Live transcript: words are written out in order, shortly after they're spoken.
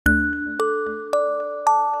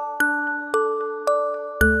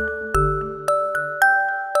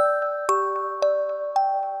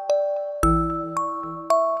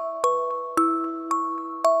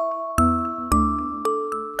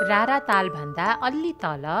रारा ताल भन्दा अलि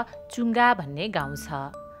तल चुङ्गा भन्ने गाउँ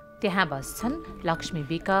छ। त्यहाँ बस्छन् लक्ष्मी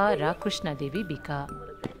बिक र कृष्णदेवी बिक।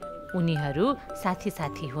 उनीहरू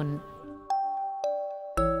साथी हुन्।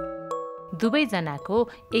 दुवैजनाको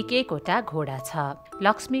एक-एकवटा घोडा छ।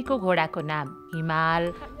 लक्ष्मीको घोडाको नाम हिमाल,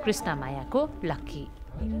 कृष्णमायाको लक्की।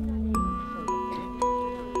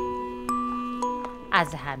 आज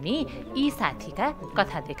हामी यी साथीका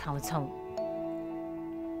कथा देखाउँछौँ।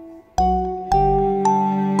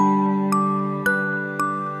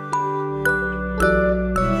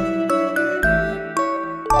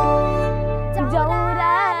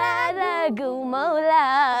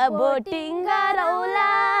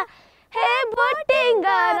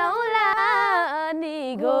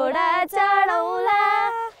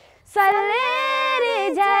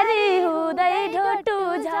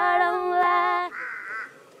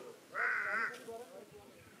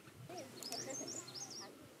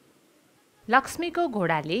 लक्ष्मीको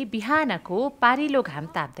घोडाले बिहानको पारिलो घाम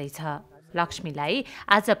ताप्दैछ। लक्ष्मीलाई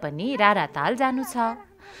आज पनि रारा ताल जानु छ।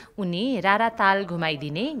 उनी रारा ताल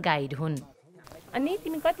घुमाइदिने गाइड हुन्। अनि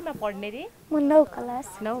तिमी कतिमा पढ्ने रे? म 9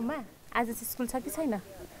 क्लास। 9 मा? आज चाहिँ स्कुल छ कि छैन?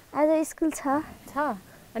 आज स्कुल छ।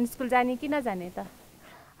 अनि स्कुल जाने कि नजाने त?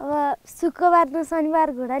 अब शुक्रबार र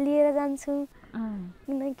शनिबार घोडा लिएर जान्छु।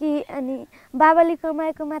 किनकि अनि बाबाले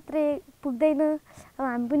कमाएको मात्रै पुग्दैन। अब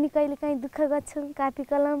हामी पनि कहिलेकाहीँ दुःख गर्छौँ कापी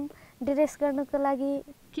कलम ड्रेस गर्नको लागि।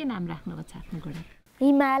 के नाम राख्नुभएको छ आफ्नो घोडा?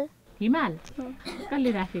 हिमाल। हिमाल? कसले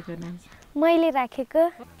राखेको नाम? मैले राखेको।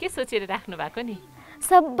 के सोचेर राख्नु भएको नि?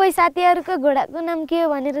 सबै साथीहरूको घोडाको नाम के हो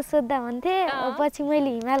भनेर सोध्दा भन्थे। पछि मैले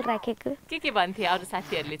हिमाल राखेको। के भन्थे अरू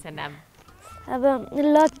साथीहरूले चाहिँ नाम? अब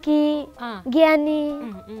लक्की, ज्ञानी,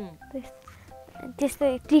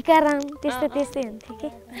 त्यस्तै टिकाराम, त्यस्तै हुन्थ्यो कि।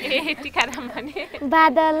 ए टिकाराम भने?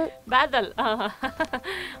 बादल।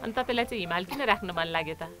 अनि तपाईँलाई चाहिँ हिमाल किन राख्नु मन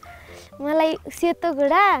लाग्यो त? मलाई सेतो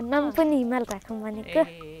घोडा नाम पनि हिमाल राखौँ भनेको।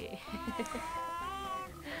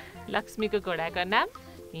 लक्ष्मीको घोडाको नाम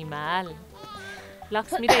हिमाल।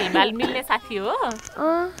 लक्ष्मी र हिमाल मिल्ने साथी हो?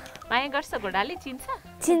 माया गर्छ घोडाले?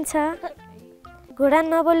 चिन्छ। घोडा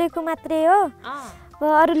नबोलेको मात्रै हो।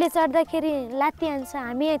 अरूले चढ्दाखेरि लात्ती हान्छ।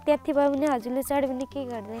 हामी त्यति भयो भने हजुरले चढ्यो भने के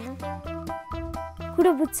गर्दैन।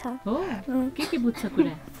 कुरो बुझ्छ। के बुझ्छ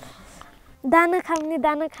कुरा? दाना खाउने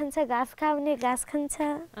दाना खान्छ, घाँस खाउने घाँस खान्छ।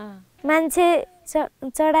 मान्छे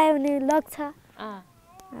चढायो भने लग्छ।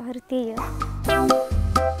 अरू त्यही हो।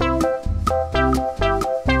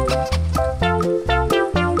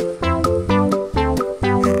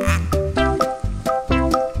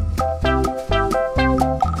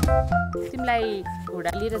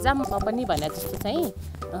 घोडा लिएर जाऊँ म पनि भने जस्तो चाहिँ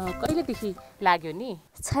कहिलेदेखि लाग्यो नि?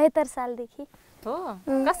 76 सालदेखि। हो?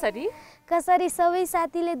 कसरी? सबै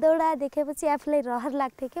साथीले दौडा देखेपछि आफूलाई रहर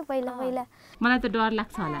लाग्थ्यो के पहिला। मलाई त डर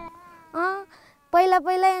लाग्छ होला। पहिला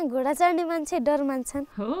यहाँ घोडा चढ्ने मान्छे डर मान्छन्।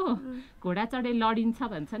 हो? घोडा चढे लडिन्छ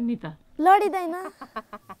भन्छन् नि त। लडिँदैन।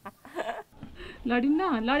 लडिन्न?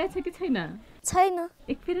 लडेछ कि छैन? छैन।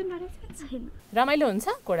 एक फेर लडेछ? छैन। रमाइलो हुन्छ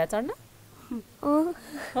घोडा चढ्न?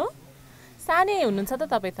 हो? सानै हुनुहुन्छ त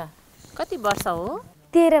तपाईँ त? कति वर्ष हो?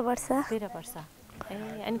 13 वर्ष। 13 वर्ष।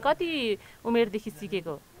 ए अनि कति उमेरदेखि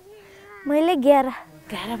सिकेको? मैले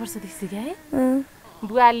 11 वर्षदेखि सिकेँ है?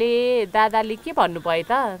 बुवाले दादाले के भन्नुभयो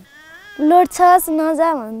त? लोड्छस् नजा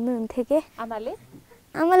भन्नुहुन्थ्यो के।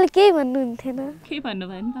 आमाले केही भन्नुहुन्थेन। के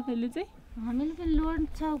भन्नुभयो नि तपाईँले चाहिँ? हामीले पनि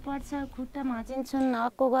लोड्छौ पर्छ, खुट्टा भाँचिन्छन्,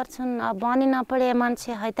 अक्को गर्छन्। अब बानी नपढे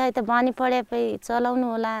मान्छे हैत बानी पढे चलाउनु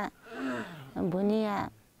होला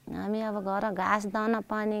भुनिया। हामी अब घर घाँस दाना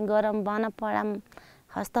पानी गरम बना पढाम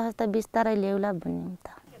हस्ता बिस्तारै ल्याउला भनिम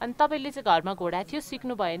त। अनि तपाईँले चाहिँ घरमा घोडा थियो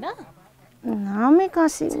सिक्नु भएन? हामी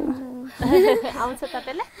कसी आउँछ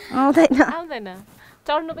तपाईँलाई? आउँदैन।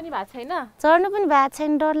 चढ्नु पनि भएको छैन? चढ्नु पनि भएको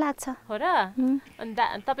छैन, डर लाग्छ। हो र? अनि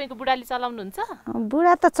तपाईँको बुढाले चलाउनुहुन्छ?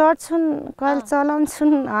 बुढा त चढ्छन्, कहिले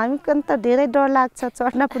चलाउँछन्। हामी पनि त धेरै डर लाग्छ,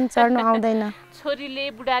 चढ्नु आउँदैन।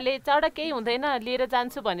 छोरीले बुढाले चढ केही हुँदैन लिएर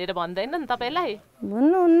जान्छु भनेर भन्दैन नि तपाईँलाई?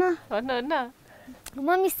 भन्नुहुन्न।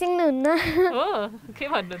 मम्मी सिक्नुहुन्न। हो? के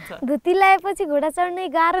भन्नुहुन्छ? धुती लगाएपछि घोडा चढ्नै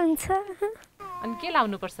गाह्रो हुन्छ। अनि के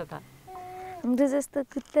लाउनु पर्छ त? हाम्रो जस्तो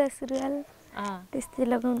कुर्ता सुरुवाल त्यस्तै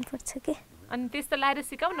लगाउनु पर्छ के। अनि त्यस्तो लाएर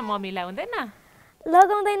सिकाउ न मम्मीलाई, हुँदैन?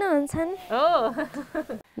 लगाउँदैन भन्छन्। हो?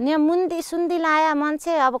 यहाँ मुन्दी सुन्दी लाया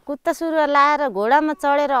मान्छे अब कुत्ता सुरुवाल लाएर घोडामा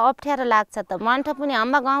चढेर अप्ठ्यारो लाग्छ त। मान्छे पनि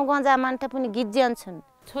हाम्रा गाउँ जा मान्छे पनि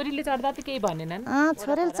गिज्जन्छन्। छोरीले चढ्दा त केही भनेनन्?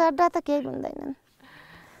 छोरीले चढ्दा त केही भन्दैनन्।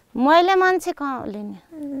 मैले मान्छे कहाँ लिने?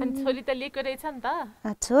 अनि छोरी त लिएको रहेछ नि त?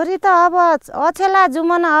 छोरी त अब अछेला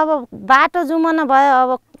जुमाना, अब बाटो जुमाना भयो।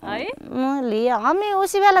 अब लियो हामी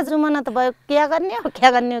उसी बेला जुमाना त भयो। क्या गर्ने हो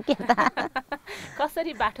के त?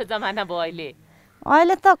 कसरी बाटो जमाना भयो अहिले?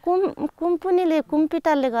 अहिले त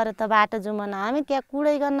कुम्पिटरले गरे त बाटो जुमन हामी त्यहाँ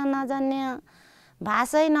कुरै गर्न नजान्ने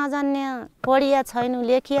भाषै नजान्ने पढिया छैनौँ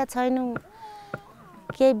लेखिया छैनौँ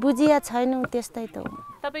केही बुझिया छैनौँ त्यस्तै त हो।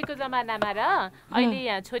 तपाईँको जमानामा र अहिले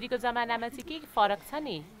यहाँ छोरीको जमानामा चाहिँ के फरक छ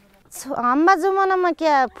नि? हाम्रा जमानामा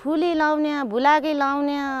क्या फुली लाउने भुलागी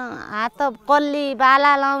लाउने हात कल्ली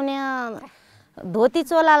बाला लाउने धोती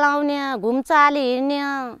चोला लाउने घुम्चाली हिँड्ने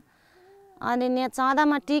अनि यहाँ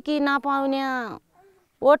चँदामा टिकी नपाउने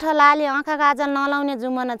ओठ लाली आँखा गाजल नलाउने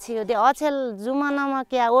जुमाना थियो। त्यो अछेल जुमानामा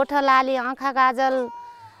क्या ओठ लाली आँखा गाजल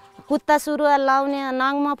कुत्ता सुरुवाल लाउने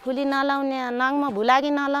नङमा फुली नलाउने नङमा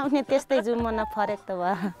भुलागी नलाउने त्यस्तै जुमाना फरक त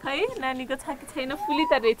भयो। खै नानीको छ कि छैन फुली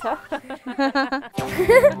त रहेछ।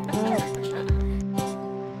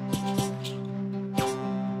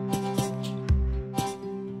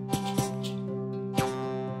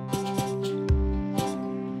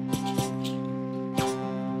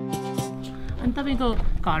 अनि तपाईँको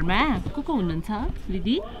घरमा को हुनुहुन्छ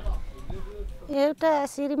दिदी? एउटा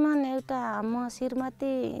श्रीमान एउटा म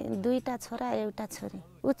श्रीमती दुईटा छोरा एउटा छोरी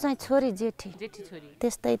ऊ चाहिँ छोरी जेठी छोरी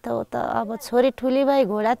त्यस्तै त हो त। अब छोरी ठुली भई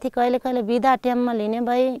घोडा थिए कहिले कहिले बिदा टाइममा लिने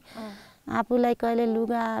भई आफूलाई कहिले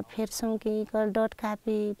लुगा फेर्छौँ कि कहिले डट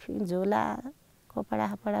कापी झोला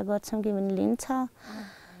कपडा गर्छौँ कि भने लिन्छ।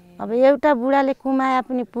 अब एउटा बुढाले कुमाया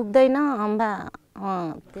पनि पुग्दैन हम्बा।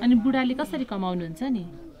 अनि बुढाले कसरी कमाउनुहुन्छ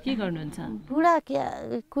नि? के गर्नुहुन्छ? बुढा क्या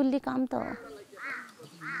कुल्ली काम त हो।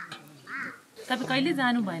 तपाईँ कहिले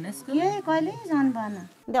जानु भएन स्कुल? कहिले जानु भएन।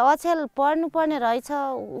 त्यो अछेल पढ्नु पर्ने रहेछ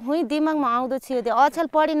हुँ दिमागमा आउँदो थियो त्यो अछेल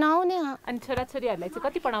पढि नआउने। अनि छोराछोरीहरूलाई चाहिँ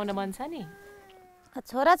कति पढाउन मन छ नि?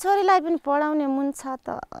 छोराछोरीलाई पनि पढाउने मन छ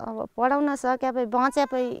त। अब पढाउन सकेपछि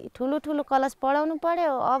बचेपछि ठुलो कलेज पढाउनु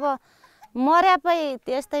पर्यो। अब मर्यापछि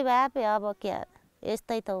त्यस्तै भए अब क्या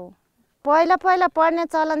यस्तै त हो। पहिला पढ्ने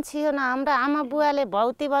चलन थियो न। हाम्रो आमा बुवाले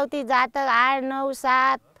भौती जात 8, 9,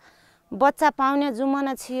 7 बच्चा पाउने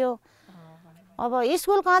जुमाना थियो। अब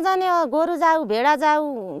स्कुल कहाँ जाने गोरु जाऊ भेडा जाऊ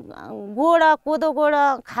गोड कोदो गोड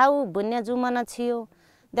खाऊ भन्ने जुमाना थियो।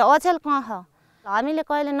 त्यो अछेल कहाँ हो? हामीले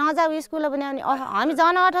कहिले नजाऊ स्कुल भने हामी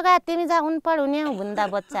जान अटका तिमी जा उनपढ हुने भन्दा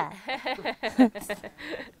बच्चा।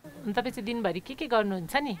 तपाईँ चाहिँ दिनभरि के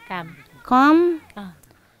गर्नुहुन्छ नि काम?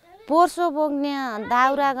 पोर्सो बोक्ने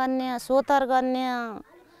दाउरा गर्ने सोतर गर्ने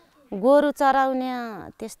गोरु चराउने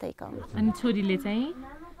त्यस्तै काम। अनि छोरीले चाहिँ?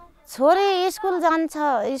 छोरी स्कुल जान्छ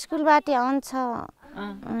स्कुलबाट आउँछ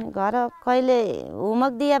घर कहिले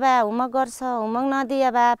होमवर्क दिए भए होमवर्क गर्छ होमवर्क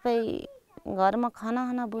नदिए भए घरमा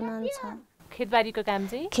खाना बनाउँछ। खेतबारीको काम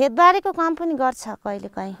चाहिँ? खेतबारीको काम पनि गर्छ कहिले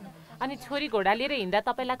काहीँ। अनि छोरी घोडा लिएर हिँड्दा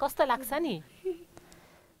तपाईँलाई कस्तो लाग्छ नि?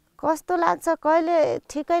 कस्तो लाग्छ कहिले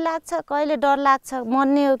ठिकै लाग्छ कहिले डर लाग्छ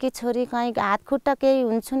मर्ने हो कि छोरी कहीँ हात खुट्टा केही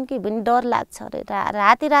हुन्छन् कि भन्ने डर लाग्छ अरे।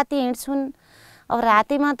 राति हिँड्छन्। अब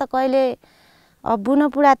रातिमा त कहिले अब बुनो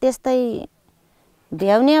बुढा त्यस्तै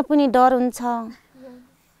भ्याउने पनि डर हुन्छ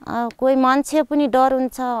कोही मान्छे पनि डर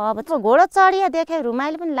हुन्छ। अब घोडा चढिया देखे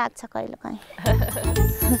रुमाइलो पनि लाग्छ कहिले काहीँ।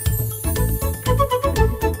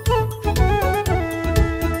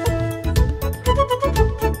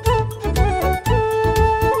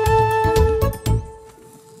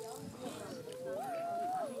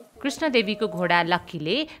 कृष्णदेवीको घोडा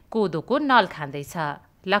लक्कीले कोदोको नल खाँदैछ।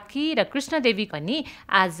 लक्की र कृष्णदेवी पनि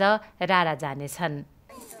आज रारा जानेछन्।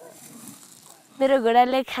 मेरो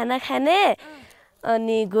घोडाले खाना खाने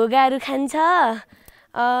अनि घोगाहरू खान्छ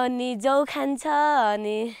अनि जौ खान्छ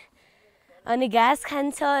अनि घाँस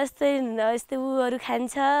खान्छ यस्तै उहरू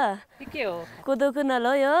खान्छ। के हो? कोदोको नल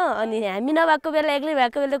हो यो। अनि हामी नभएको बेला एक्लै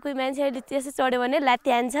भएको बेला कोही मान्छेहरूले त्यसो चढ्यो भने लात्ती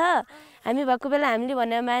हान्छ। हामी भएको बेला हामीले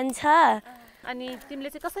भने मान्छ। अनि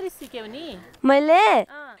तिमीले चाहिँ कसरी सिक्यौ नि? मैले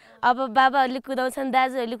अब बाबाहरूले कुदाउँछन्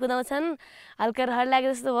दाजुहरूले कुदाउँछन् हल्का रहर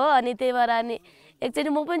लाग्यो जस्तो भयो। अनि त्यही भएर अनि एकचोटि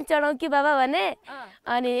म पनि चढाउँ कि बाबा भने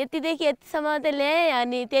अनि यतिदेखि यतिसम्म त ल्याएँ।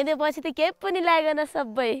 अनि त्यहाँदेखि पछि त केही पनि लागेन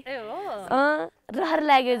सबै रहर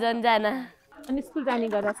लाग्यो झन् जान। अनि स्कुल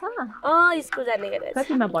जाने गरेछ? स्कुल जाने गरेछ।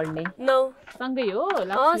 कतिमा पढ्ने? 9। सँगै हो?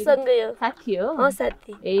 सँगै हो। साथी हो?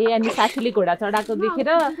 साथी। ए अनि साथीले घोडा चढाएको देखेर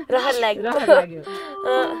रहर लाग्यो।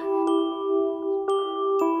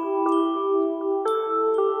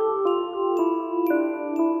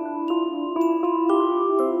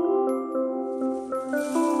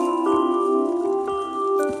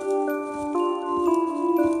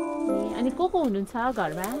 को हुनुहुन्छ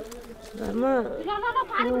घरमा?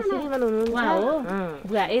 श्रीमान हुनुहुन्छ। उहाँ हो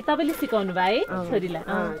बुवा? ए तपाईँले सिकाउनु भयो है छोरीलाई?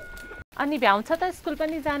 अनि भ्याउँछ त स्कुल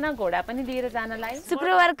पनि जान घोडा पनि लिएर जानलाई?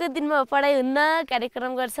 शुक्रबारको दिनमा पढाइ हुन्न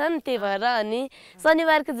कार्यक्रम गर्छन् त्यही भएर अनि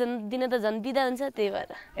शनिबारको दिन त झन् बिदा हुन्छ त्यही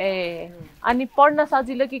भएर। ए अनि पढ्न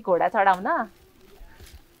सजिलो कि घोडा चढाउन?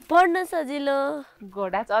 पढ्न सजिलो।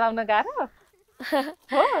 घोडा चढाउन गाह्रो?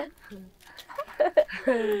 हो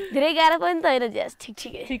धेरै गाह्रो पनि त होइन ज्यास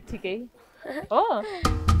ठिकै हो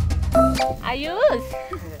आयुष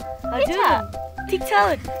हजुर ठीक छ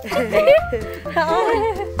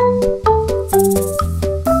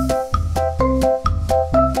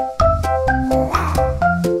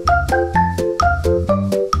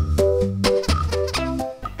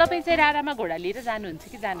तपाईँ चाहिँ रारामा घोडा लिएर जानुहुन्छ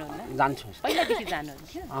कि जानुहुन्न? जान्छु पहिलादेखि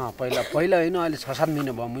जानुहुन्थ्यो? पहिला होइन अहिले 6-7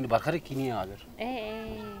 महिना भयो मैले भर्खरै किनेँ हजुर।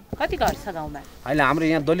 कति घर छ गाउँमा? अहिले हाम्रो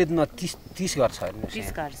यहाँ दलितमा 30 घर छ हेर्नुहोस्। 30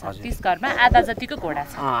 घर छ। 30 घरमा आधा जतिको घोडा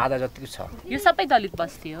छ। आधा जतिको छ। यो सबै दलित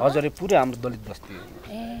बस्ती हो? हजुर पुरै हाम्रो दलित बस्ती हो।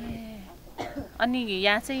 अनि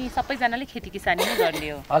यहाँ चाहिँ सबैजनाले खेती किसानी नै गर्ने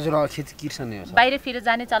हो? हजुर खेती किसानी हो। बाहिरतिर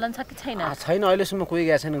जाने चलन छ कि छैन? छैन अहिलेसम्म कोही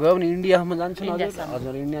गएको छैन। गयो भने इन्डियामा जान्छन्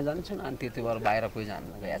हजुर इन्डिया जान्छन् अनि त्यति भएर बाहिर कोही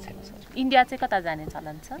जानु गएको छैन सर। इन्डिया चाहिँ कता जाने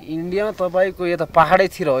चलन छ? इन्डियामा तपाईँको यता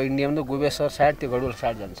पहाडैतिर हो। इन्डियामा त गोबेश्वर साइड त्यो गढवाल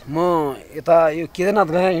साइड जान्छ। म यता यो केदारनाथ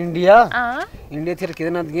गएँ इन्डियातिर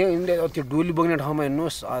केदारनाथ गएँ। इन्डिया त्यो डोली बोक्ने ठाउँमा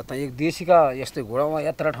हेर्नुहोस् एक देशीका यस्तै घोडामा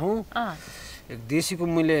यात्रा ठाउँ एक देशीको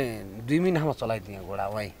मैले 2 महिनामा चलाइदिएँ घोडा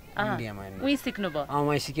वहीँ इन्डियामा। उही सिक्नुभयो?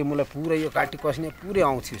 वहीँ सिकेँ। मलाई पुरै यो काठी कस्ने पुरै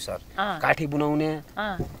आउँथ्यो सर। काठी बनाउने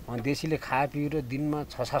देशीले खाए पिएर दिनमा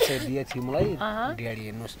 600-700 दिए थियो मलाई ड्याडी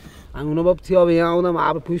हेर्नुहोस्। अनुभव थियो। अब यहाँ आउँदा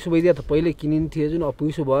अब पुइसो भइदियो त पहिले किनिन्थ्यो जुन अब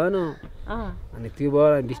पुइसो भएन अनि त्यो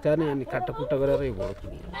भएर बिस्तारै अनि काट्टाकुट्टा गरेर यो घोडा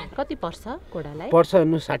किनेँ। कति पर्छ घोडालाई? पर्छ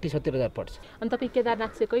हेर्नु 60-70 हजार पर्छ। अनि तपाईँ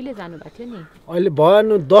केदारनाथ चाहिँ कहिले जानुभएको थियो नि? अहिले भएन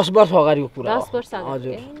 10 वर्ष अगाडिको कुरा। 10 वर्ष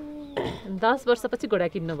हजुर 10 वर्षपछि घोडा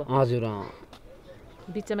किन्नुभयो? हजुर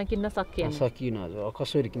बिचमा किन्न सकिएन हजुर।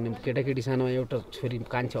 कसरी किन्नु केटाकेटी सानोमा एउटा छोरी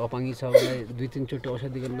कान्छे अपाङ्गी छ उसलाई 2-3 चोटि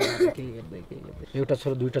औषधि गर्न केही गर्दै एउटा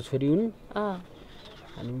छोरा 2टा छोरी हुन्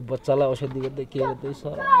अनि बच्चालाई औषधि गर्दै के गर्दै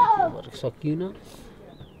सर सकिएन।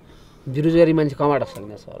 बेरोजगारी मान्छे कमाएर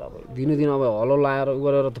सक्ने सर। अब दिनदिन अब हलो लाएर उ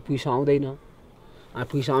गरेर त पैसा आउँदैन।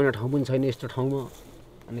 पैसा आउने ठाउँ पनि छैन यस्तो ठाउँमा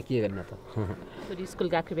अनि के गर्ने त। छोरी स्कुल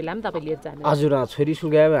गएको बेला पनि तपाईँ लिएर जानु? हजुर छोरी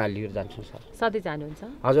स्कुल गयो भने लिएर जान्छु सर। सधैँ जानुहुन्छ?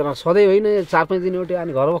 हजुर सधैँ होइन 4-5 दिन एउटै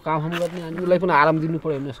अनि घरमा काम गर्ने अनि उसलाई पनि आराम दिनु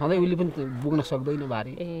पर्यो होइन। सधैँ उसले पनि बोक्न सक्दैन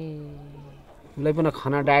भारी। उसलाई पनि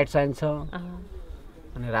खाना डायट चाहिन्छ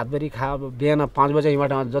अनि रातभरि बिहान 5 बजे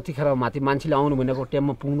हिँड्बाट जतिखेर माथि मान्छेले आउनु भनेको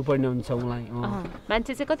टाइममा पुग्नु पर्ने हुन्छ उसलाई।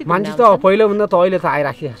 मान्छे चाहिँ कति? मान्छे त पहिलाभन्दा त अहिले त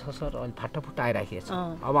आइराखेको छ सर। अहिले फाटाफुट्टा आइराखेको छ।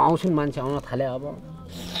 अब आउँछन् मान्छे आउन थाले। अब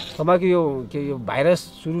तपाईँको यो के यो भाइरस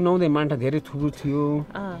सुरु नहुँदै मान्छे धेरै थुप्रो थियो।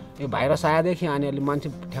 यो भाइरस आएदेखि अनि अहिले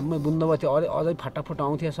मान्छे ठ्याम्मै बुन्द भयो थियो अझै फाटाफुट्टा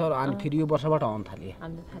आउँथ्यो सर। अनि फेरि यो वर्षबाट आउन थाले।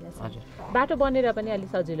 हजुर बाटो बनेर पनि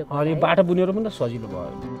अलि सजिलो भयो? अनि बाटो बुनेर पनि त सजिलो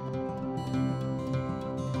भयो।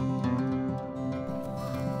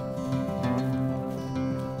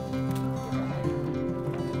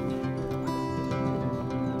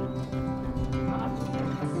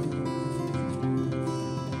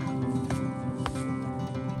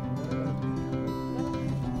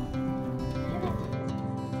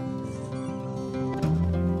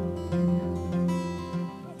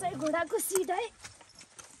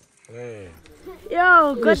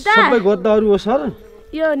 सबै गद्दाहरू हो सर।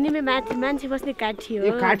 यो निमे माथि मान्छे बस्ने काठी हो।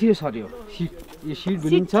 यो काठी हो सर। यो सिट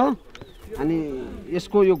भनिन्छ अनि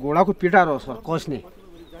यसको यो घोडाको पिटार हो सर कस्ने।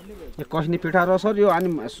 यो कस्ने पिटार हो सर। यो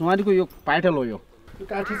अनि सुवारीको यो पाइटल हो। यो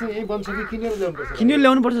काठी चाहिँ यही बन्छ कि किनेर ल्याउनुपर्छ? किनेर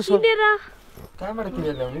ल्याउनुपर्छ सर। कहाँबाट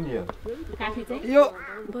किनेर ल्याउने नि यो काठी चाहिँ? यो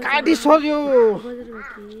काठी सर यो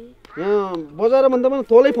बजारमा भन्दा पनि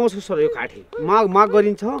तलै पाउँछ सर। यो काठी माग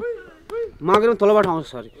गरिन्छ। मागेर तलबाट आउँछ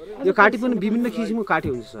सर। यो काठी पनि विभिन्न किसिमको काठी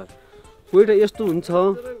हुन्छ सर। कोही त यस्तो हुन्छ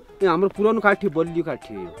यो हाम्रो पुरानो काठी बलियो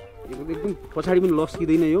काठी हो। यो एकदम पछाडि पनि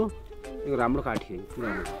लस्किँदैन। यो राम्रो काठी हो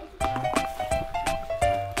पुरानो।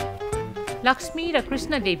 लक्ष्मी र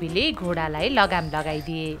कृष्ण देवीले घोडालाई लगाम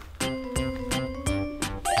लगाइदिए।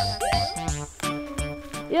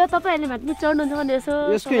 यो तपाईहरुले माथि चढ्नुहुन्छ भने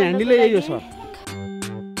यसको ह्यान्डलै यही हो सर।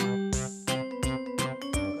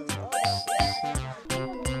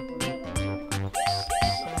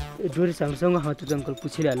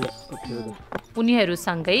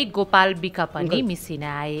 उनीहरूसँगै गोपाल बिक पनि मिसिन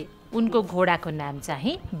आए। उनको घोडाको नाम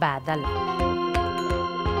चाहिँ बादल।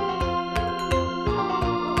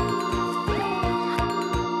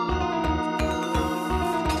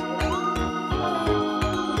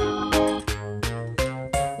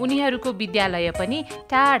 उनीहरूको विद्यालय पनि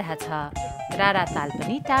टाढा छ। रारा ताल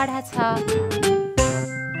पनि टाढा छ।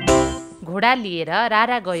 घोडा लिएर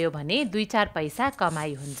रारा गयो भने 2-4 पैसा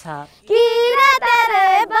कमाई हुन्छ।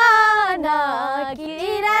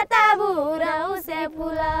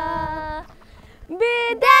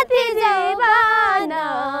 विद्यार्थी जीवन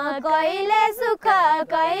कहिले सुख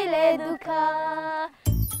कहिले दुःख।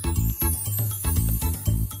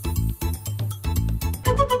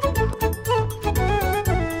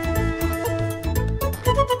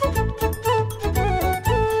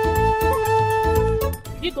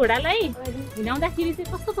 घोडालाई हिँडाउँदाखेरि चाहिँ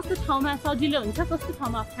कस्तो कस्तो ठाउँमा सजिलो हुन्छ कस्तो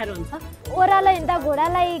ठाउँमा अप्ठ्यारो हुन्छ ओह्रालो हिँड्दा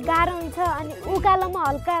घोडालाई गाह्रो हुन्छ अनि उकालोमा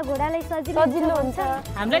हल्का घोडालाई सजिलो हुन्छ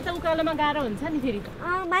हामीलाई त उकालोमा गाह्रो हुन्छ नि फेरि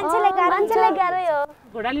मान्छेलाई गाह्रै हो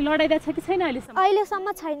घोडाले लडाइदिएको छ कि छैन अहिलेसम्म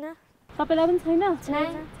छैन सबैलाई पनि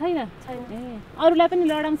छैन अरूलाई पनि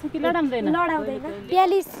लडाउँछ कि लडाउँदैन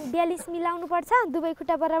 42 मिलाउनु पर्छ दुवै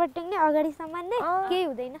खुट्टा बराबर टेक्ने अगाडि समान्ने केही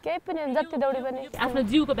हुँदैन केही पनि जति दौडी पनि आफ्नो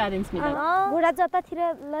जिउको ब्यालेन्स मिलाउनु घोडा जतातिर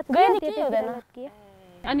लत्कियो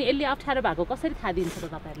अनि यसले अप्ठ्यारो भएको कसरी थाहा दिन्छ त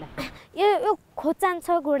तपाईहरुलाई यो खोचान छ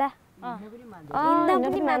घोडा हिँड्दा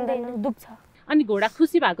पनि मान्दैन दुख्छ अनि घोडा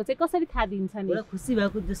खुसी भएको चाहिँ कसरी थाहा दिन्छ नि घोडा खुसी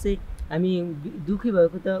भएको जस्तै हामी दुखी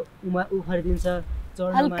भएको त उफारिदिन्छ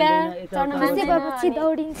चढ्न मान्छेपछि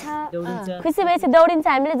दौडिन्छ खुसी भएपछि दौडिन्छ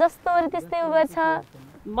हामीले जस्तो त्यस्तै गर्छ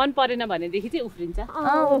मन परेन भनेदेखि चाहिँ उफ्रिन्छ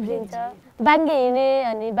उफ्रिन्छ बाङ्गे हिँड्ने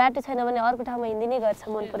अनि बाटो छैन भने अर्को ठाउँमा हिँड्दिनै गर्छ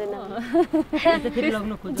मन परेन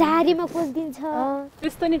झारीमा कोसिदिन्छ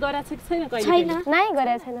त्यस्तो नि गराछ कि छैन छैन नै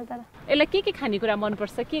गरेको छैन तर यसलाई के खानेकुरा मन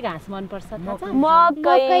पर्छ के घाँस मन पर्छ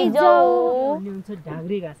मकै जौ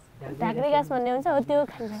ढाग्रे घाँस भन्ने हुन्छ हो त्यो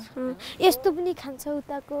खान्छ यस्तो पनि खान्छ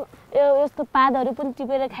उताको यस्तो पातहरू पनि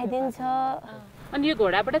टिपेर खाइदिन्छ अनि यो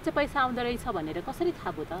घोडाबाट चाहिँ पैसा आउँदो रहेछ भनेर कसरी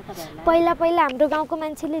थाहा भयो त तपाईहरुलाई पहिला हाम्रो गाउँको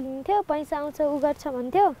मान्छेले लिन्थ्यो पैसा आउँछ उ गर्छ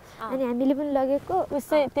भन्थ्यो अनि हामीले पनि लगेको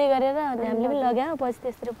उसै त्यही गरेर अनि हामीले पनि लाग्यौ पछि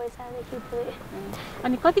त्यसरी पैसा आयो कि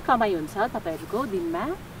अनि कति कमाइ हुन्छ तपाईहरुको दिनमा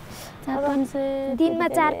दिनमा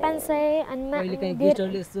 400-500 अनि कहिले काहीँ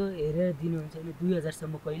गेस्टहरुले यसो हेरेर दिनुहुन्छ भने 2000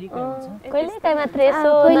 सम्म कहिले काहीँ हुन्छ कहिले काहीँ मात्र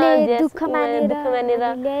यसो दुःख मानेर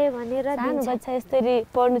ल्याए भनेर दिन्छ बच्चा यसरी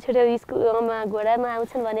पढ्नु छोडेर स्कुलमा घोडामा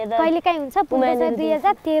आउँछन् भनेर कहिले काहीँ हुन्छ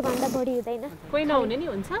 1500-2000 त्यो भन्दा बढी हुँदैन कोही नहुने नि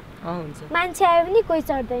हुन्छ हुन्छ मान्छे आयो भने कोही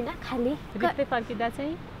चढ्दैन खाली रित्तै फर्किदा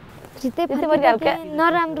चाहिँ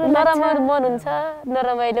नराम्रो मन हुन्छ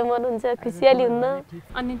नरमाइलो मन हुन्छ खुसियाली हुन्न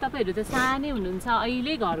अनि तपाईहरु त सानै हुनुहुन्छ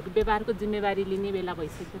अहिले घरको व्यापारको जिम्मेवारी लिने बेला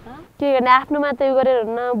भइसक्यो त के गर्ने आफ्नो मात्र उयो गरेर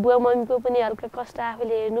हुन्न बुवा मम्मीको पनि हल्का कष्ट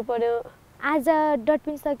आफूले हेर्नु पर्यो आज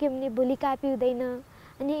डटपिन सक्यो भने भोलि कापी हुँदैन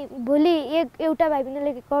अनि भोलि एउटा भाइ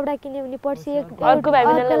बहिनीले कपडा किन्यो भने पर्सि अर्को भाइ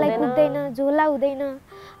बहिनीलाई पुग्दैन झोला हुँदैन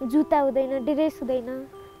जुत्ता हुँदैन ड्रेस हुँदैन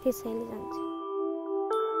त्यसैले जान्छ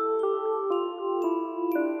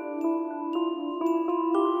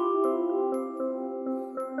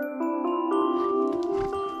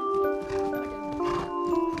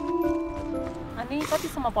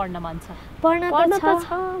कतिसम्म पढ्न मन छ पढ्न त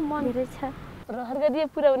छ मन धेरै छ रहर गरिए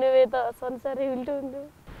पुरा हुने भए त संसारै उल्टो हुन्थ्यो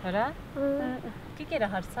र के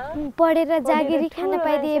रहर छ पढेर जागिरी खान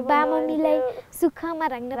पाइदिए बा मम्मीलाई सुखमा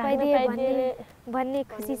राख्न पाइदिए भन्ने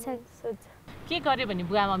खुसी छ के गर्यो भने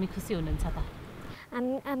बुवा मम्मी खुसी हुनुहुन्छ त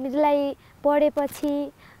हामीलाई पढेपछि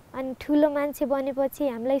अनि ठुलो मान्छे बनेपछि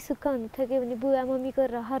हामीलाई सुख हुन थक्यो भने बुवा मम्मीको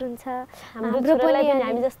रहर हुन्छ हाम्रो पनि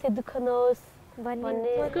हामी जस्तै दुःख नहोस्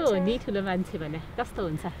भन्ने को हो नि ठुलो मान्छे भने कस्तो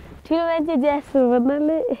हुन्छ ठुलो मान्छे ज्यासो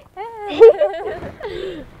भन्नाले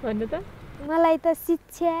भन्नु त मलाई त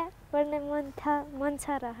शिक्षा पढ्ने मन छ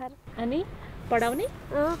रहर अनि पढाउने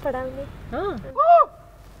पढाउने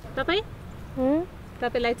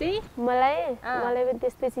तपाईलाई चाहिँ मलाई पनि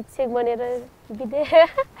त्यस्तै शिक्षक बनेर विदेश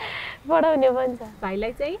पढाउने मन छ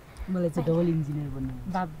भाइलाई चाहिँ मलाई चाहिँ डबल इन्जिनियर बन्नु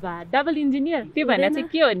बाबा डबल इन्जिनियर त्यो भने चाहिँ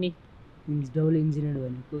के हो नि डबल इन्जिनियर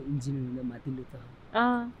भनेको इन्जिनियर हुँदा माथिल्लो त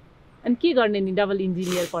अनि के गर्ने नि डबल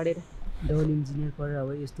इन्जिनियर पढेर डबल इन्जिनियर पढेर अब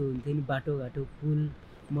यस्तो हुन्थ्यो नि बाटोघाटो पुल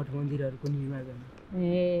मठ मन्दिरहरूको निर्माण गर्ने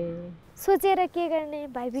सोचेर के गर्ने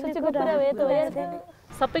भाइ बहिनीको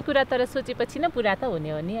सबै कुरा तर सोचेपछि न पुरा त हुने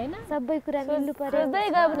हो नि हैन सबै कुरा मिल्नु पर्यो सोच्दै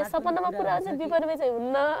गयो भने सपनामा पुरा हुन्छ विपरीतमै चाहिँ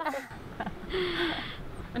हुन्न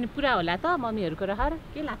अनि पुरा होला त मम्मीहरुको रहर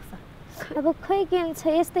के लाग्छ अब खै के हुन्छ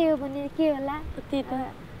यस्तै हो भने के होला त्यही त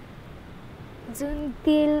जुन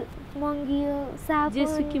तेल महँगियो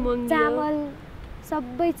साबुन चामल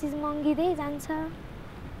सबै चीज महँगिदै जान्छ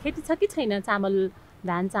खेती छ कि छैन चामल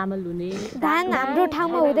धान चामल हुने धान हाम्रो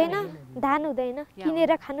ठाउँमा हुँदैन धान हुँदैन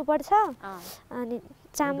किनेर खानु पर्छ अनि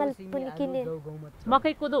चामल पनि किने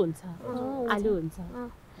मकै कोदो हुन्छ आलु हुन्छ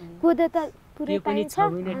कोदो त पुरै पाइन्छ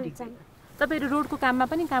तपाईहरु रोडको काममा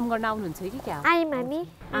पनि काम गर्न आउनुहुन्छ कि क्या आइम हामी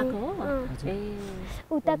आको ए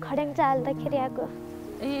उता खडेङ चाल्दाखेरि आको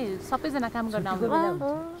ए सबैजना काम गर्न आउनुहुन्छ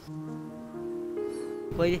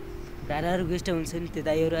पहिले दादाहरु गेस्ट हुन्छ नि त्यो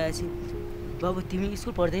दाइहरु आएपछि बाबु तिमी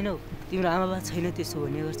स्कुल पढ्दैनौ तिम्रो आमा बाबा छैन त्यसो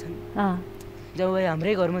भन्ने गर्छन् जाऊ भाइ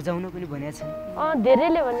हाम्रै घरमा जाउन पनि भनेका छन्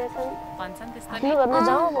धेरैले भनेका भन्छन् त्यस्तो आफ्नो घरमा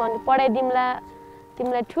जाऊ भने पढाइदिम्ला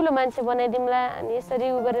तिमीलाई ठुलो मान्छे बनाइदिम्ला अनि यसरी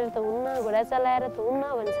उ गरेर त हुन्न घोडा चलाएर त हुन्न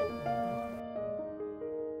भन्छन्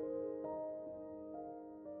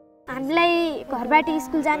हामीलाई घरबाट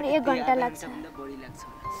स्कुल जानु 1 घन्टा लाग्छ।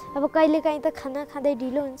 अब कहिलेकाहीँ त खाना खाँदै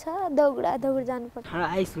ढिलो हुन्छ, दौडा दौड जानुपर्छ।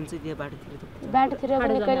 आइस हुन्छ त्यो बाटोतिर त। बाटोतिर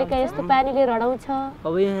पनि कहिलेकाहीँ यस्तो पानीले रडाउँछ।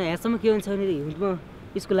 अब यहाँसम्म के हुन्छ भने हिउँदमा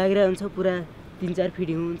स्कुल लागिरहेको हुन्छ, पुरा 3-4 फिट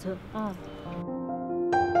हिउँ हुन्छ।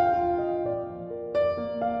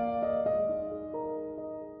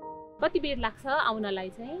 कति बेर लाग्छ आउनलाई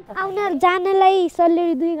चाहिँ? जानलाई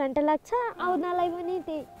सल्लेरी 2 घन्टा लाग्छ, आउनलाई पनि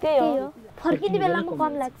त्यही हो। फर्किने बेलामा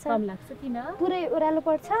कम लाग्छ। किन? पुरै ओह्रालो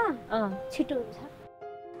पर्छ, छिटो हुन्छ।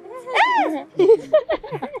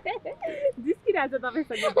 जिस्किरहेछ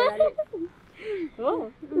तपाईँसँग घोडाले हो।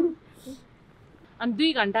 अनि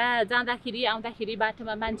 2 घन्टा जाँदाखेरि आउँदाखेरि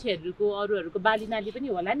बाटोमा मान्छेहरूको अरूहरूको बाली नाली पनि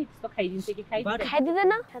होला नि, त्यस्तो खाइदिन्छ कि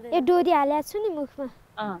खाइदिँदैन? यो डोरी हालेको छु नि मुखमा,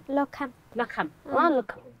 लखाम।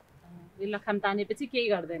 लखाम तानेपछि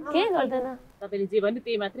केही गर्दैन। तपाईँले जे भन्यो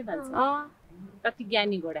त्यही मात्रै भन्छ। कति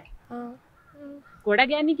ज्ञानी घोडा। घोडा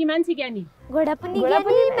ज्ञानी कि मान्छे ज्ञानी? घोडा पनि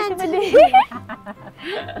ज्ञानी, मान्छे पनि।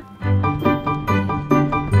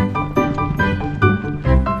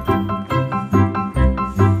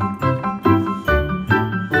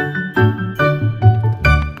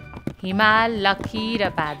 हिमाल, लखी र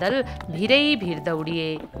बादल भिरै भिर दौडिए,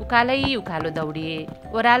 उकालै उकालो दौडिए,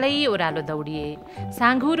 ओह्रालै ओह्रालो दौडिए,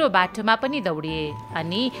 साँघुरो बाटोमा पनि दौडिए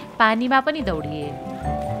अनि पानीमा पनि दौडिए।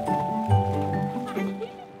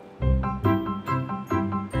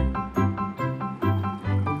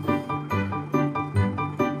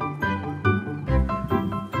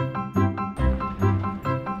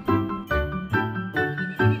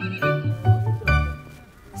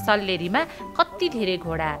 सल्लेरीमा कति धेरै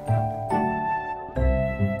घोडा।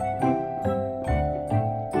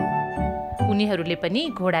 उनीहरूले पनि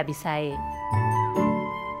घोडा बिसाए।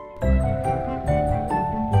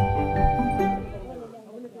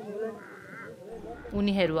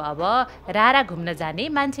 उनीहरू अब रारा घुम्न जाने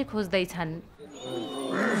मान्छे खोज्दैछन्।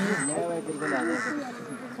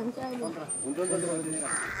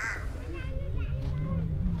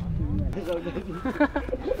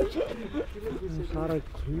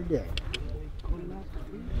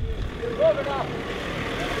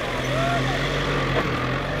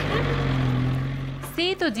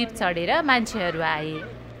 सेतो जीप चढेर मान्छेहरू आए।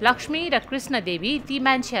 लक्ष्मी र कृष्ण देवी ती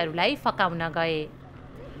मान्छेहरूलाई फकाउन गए।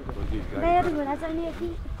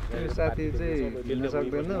 साथी चाहिँ हिँड्न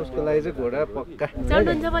सक्दैन, उसको लागि चाहिँ घोडा पक्का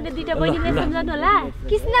चढ्नुहुन्छ भने दुईटा बहिनीले सम्झनु होला।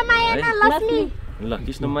 कृष्ण माया न लक्ष्मी। ल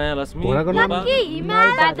कृष्ण माया लक्ष्मी लक्की हिमाल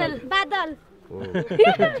बादल।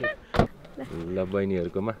 ल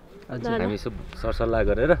बहिनीहरुकोमा हामी सब सरसल्लाह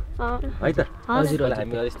गरेर है त हजुर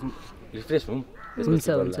हामी अलिक रिफ्रेश हौं। हुन्छ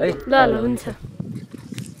है ल हुन्छ।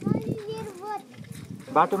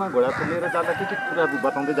 बाटोमा घोडा लिएर जाँदा के कुरा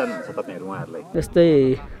बताउँदै जानुहुन्छ तपाईहरु उहाँहरुलाई? जस्तै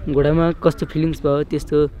घोडामा कस्तो फिलिङ्स भयो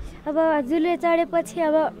त्यस्तो। अब हजुरले चढेपछि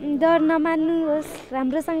अब डर नमान्नुहोस्,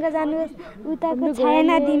 राम्रोसँग जानुहोस्। उताको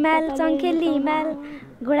छायानाथ हिमाल, चङ्खेली हिमाल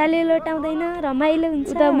घोडाले लोटाउँदैन, रमाइलो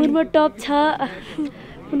हुन्छ। उता मुर्मो टप छ,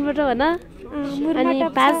 मुर्मो टप हैन?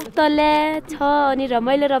 अनि पाँच तले छ अनि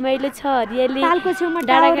रमाइलो रमाइलो छ, हरियाली तालको छेउमा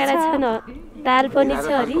डाँडा काँडा छ न, ताल पनि छ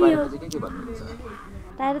हरियो।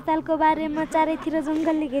 रारोतालको बारेमा चारैतिर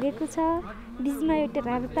जङ्गलले घेरेको छ, बिचमा एउटा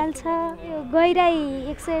रारोताल छ। यो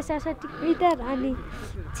गहिराई 167 मिटर अनि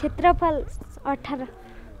क्षेत्रफल 18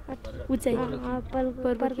 उचाइ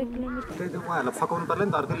पर किलोमिटर। त्यही त उहाँहरुलाई फकाउनु पर्ला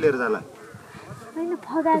नि त, अर्को लिएर जाला हैन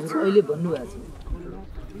फगाएको छु अहिले भन्नु भएको छ।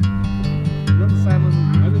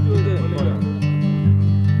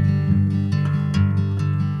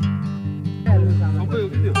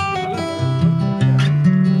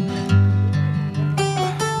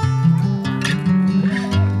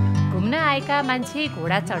 घुम्न आएका मान्छे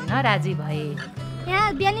घोडा चढ्न राजी भए।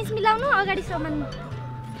 यहाँ 42 मिलाउनु, अगाडि सामान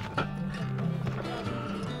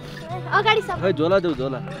अगाडि सामान। खै झोला देऊ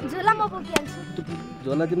झोला। झोला म बोकिहाल्छु।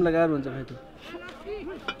 झोला तिमीलाई गाह्रो हुन्छ खै त।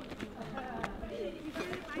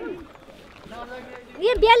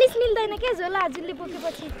 यो 42 मिल्दैन के झोला हजुरले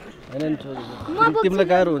बोकेपछि। हैन नि छोरी, तिमीलाई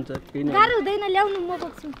गाह्रो हुन्छ किन? गाह्रो हुँदैन, ल्याउनु म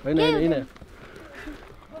बोक्छु। हैन हैन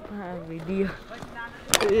भिडियो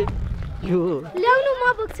यो ल्याउनु म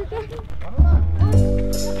बोक्छु के।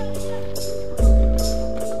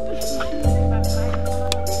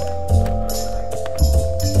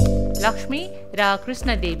 लक्ष्मी र कृष्ण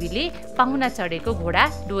देवीले पाहुना चढेको घोडा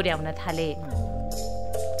डोर्याउन थाले।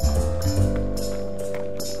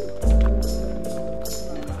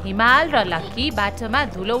 हिमाल र लक्की बाटोमा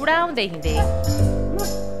धुलो उडाउँदै हिँडे।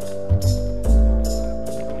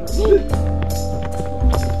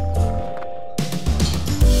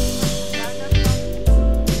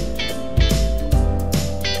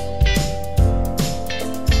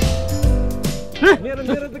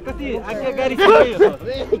 मेरो त कति आज्ञाकारी छ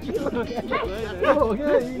यो।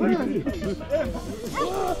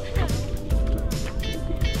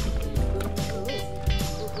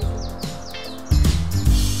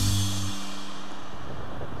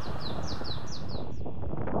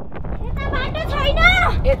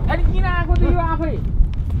 अनि किन आएको त यो आफै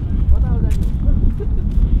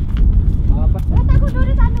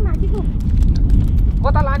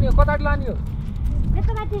कता लाने हो कता लाने हो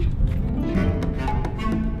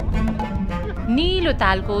नीलो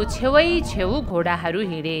तालको छेउै छेउ घोडाहरू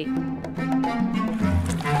हिँडे।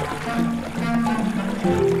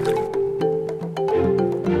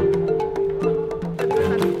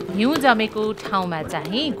 हिउँ जमेको ठाउँमा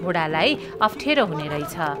चाहिँ घोडालाई अप्ठ्यारो हुने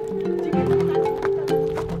रहेछ।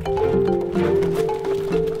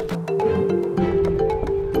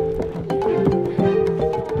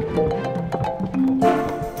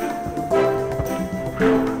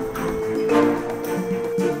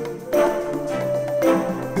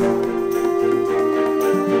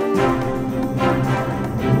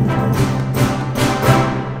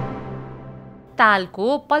 तालको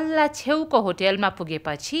पल्ला छेउको होटेलमा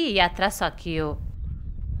पुगेपछि यात्रा सकियो।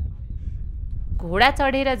 घोडा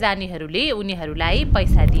चढेर जानेहरूले उनीहरूलाई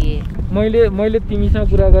पैसा दिए। मैले तिमीसँग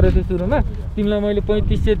कुरा गरेको थिएँ सुरुमा, तिमीलाई मैले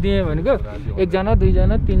 3500 दिएँ भनेको, एकजना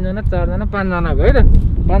दुईजना तीनजना चारजना पाँचजनाको है त,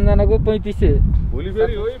 पाँचजनाको 3500। भोलि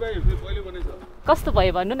फेरि हो भाइ पहिले भनेछ कस्तो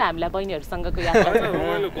भयो भन्नु न हामीलाई बहिनीहरूसँगको यात्रा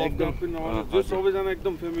जो सबैजना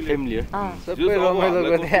एकदम फ्यामिली सबै रमाइलो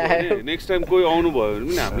गर्दै आयो। नेक्स्ट टाइम कोही आउनु भयो भने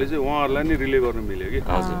पनि हामीले चाहिँ उहाँहरूलाई नै रिले गर्न मिल्यो कि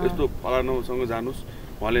यस्तो फलानासँग जानुस्,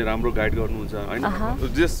 उहाँले राम्रो गाइड गर्नुहुन्छ होइन।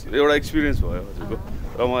 जस्ट एउटा एक्सपिरियन्स भयो हजुरको,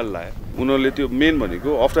 रमाइलो लाग्यो। उनीहरूले त्यो मेन भनेको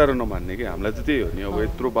अप्ठ्यारो नमान्ने कि हामीलाई त त्यही हो नि, अब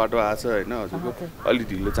यत्रो बाटो आछ होइन हजुरको, अलिक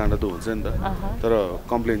ढिलो चाँडो त हुन्छ नि त, तर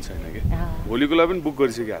कम्प्लेन छैन कि। भोलिको लागि पनि बुक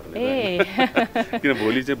गरिसक्यो हामीले, किन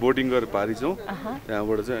भोलि चाहिँ बोटिङ गरेर पारिछौँ,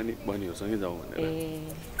 त्यहाँबाट चाहिँ अनि बहिनीहरूसँगै जाउँ भनेर।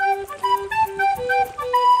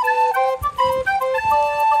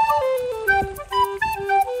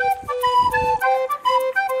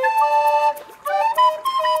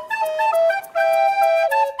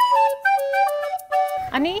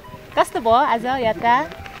 अनि कस्तो भयो आज यात्रा?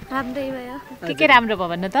 राम्रै भयो। के राम्रो भयो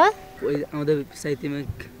भन्नु त? आउँदा साहित्यमा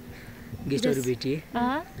गेस्टहरू भेटिए।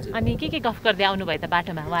 अनि के गफ गर्दै आउनुभयो त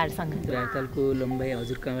बाटोमा उहाँहरूसँग? रारतालको लम्बाइ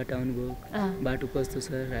हजुर कहाँबाट आउनुभयो, बाटो कस्तो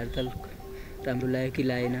छ, रारताल राम्रो लाग्यो कि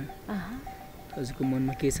लागेन, हजुरको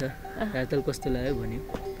मनमा के छ, रारताल कस्तो लाग्यो भन्यो।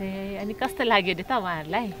 अनि कस्तो लाग्यो अरे त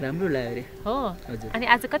उहाँहरूलाई? राम्रो लाग्यो अरे। हो हजुर। अनि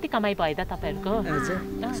आज कति कमाइ भयो त तपाईँहरूको? आज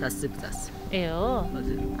 750। ए हो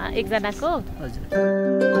हजुर। एकजनाको? हजुर।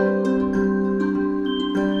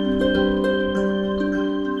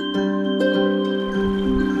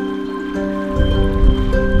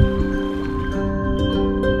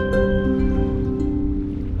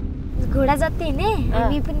 घोडा जति हिँडे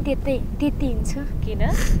हामी पनि त्यति हिँड्छौँ।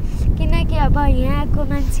 किनकि अब यहाँको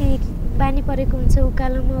मान्छे बानी परेको हुन्छ,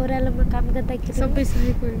 उकालोमा ओह्रालोमा काम गर्दाखेरि सबै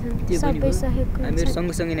सहयोग हुन्छ। हामीहरू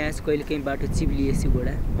सँगसँगै नै आएछ, कहिले कहीँ बाटो चिप्लिएपछि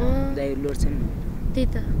घोडा दाइहरू लड्छन्। त्यही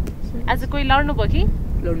त। आज कोही लड्नु भयो कि?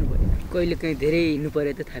 लड्नु भयो, कहिले कहीँ धेरै हिँड्नु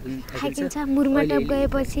पर्यो त थाकिन्छ। मुरमाटप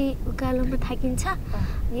गएपछि उकालोमा थाकिन्छ,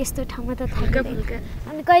 यस्तो ठाउँमा त थाकिन्छ।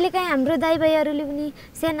 अनि कहिलेकाहीँ हाम्रो दाइ भाइहरूले पनि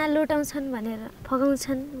सेना लुटाउँछन् भनेर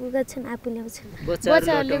फगाउँछन्, उगाउँछन्, आफू ल्याउँछन्।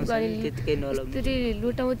 बच्चाहरूले त्यसरी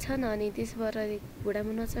लुटाउँछन् अनि त्यसबाट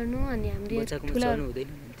घोडामा नचढ्नु, अनि हाम्रो ठुला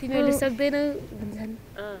तिमीहरूले सक्दैनौ भन्छन्।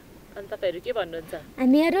 अनि तपाईँहरू के भन्नुहुन्छ?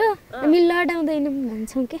 हामी लडाउँदैनौँ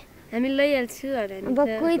भन्छौँ के, हामी लैहाल्छु। अब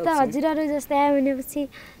कोही त हजुरहरू जस्तै आयो भनेपछि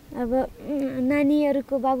अब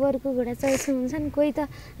नानीहरूको बाबुहरूको घोडा चढ्छौँ भन्छन्, कोही त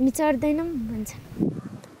हामी चढ्दैनौँ भन्छन्।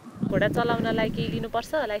 घोडा चलाउनलाई केही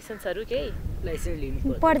लिनुपर्छ, लाइसेन्सहरू केही? लाइसेन्स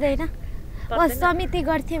लिनु पर्दैन। समिति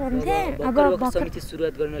गर्थे भन्थे, अब समिति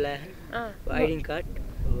सुरुवात गर्न लाग्यो। आइडेन्टिटी कार्ड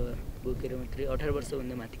बोकेर मात्रै 18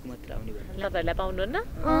 वर्षभन्दा माथिको मात्र आउने भयो। तपाईँहरूलाई पाउनुहुन्न?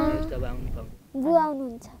 तब आउनु बुवा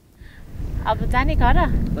आउनुहुन्छ। अब जाने घर?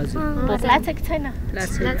 भोक लाग्छ कि छैन?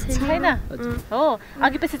 छैन। हो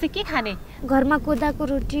अघि पछि चाहिँ के खाने? घरमा कोदाको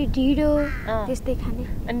रोटी ढिँडो त्यस्तै खाने।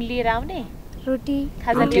 अनि लिएर आउने? रोटी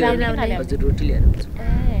खाजा लिएर आउने? हजुर रोटी लिएर आउँछु।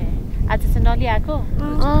 आज चाहिँ नलिआएको?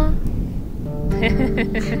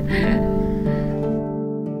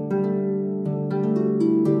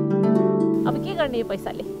 अब के गर्ने यो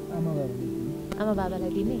पैसाले? आमा बाबालाई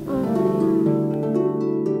दिने?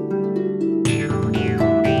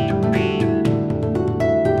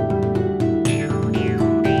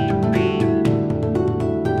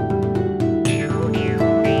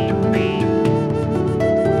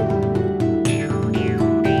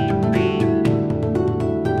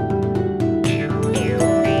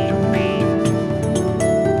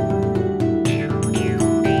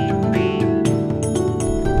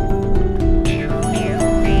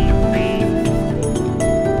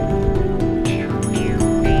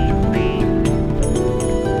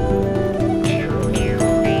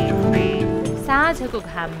 साँझको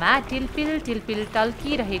घाममा टिलपिल टिलपिल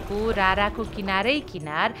टल्किरहेको राराको किनारै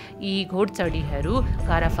किनार यी घोडचढीहरू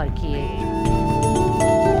घर फर्किए।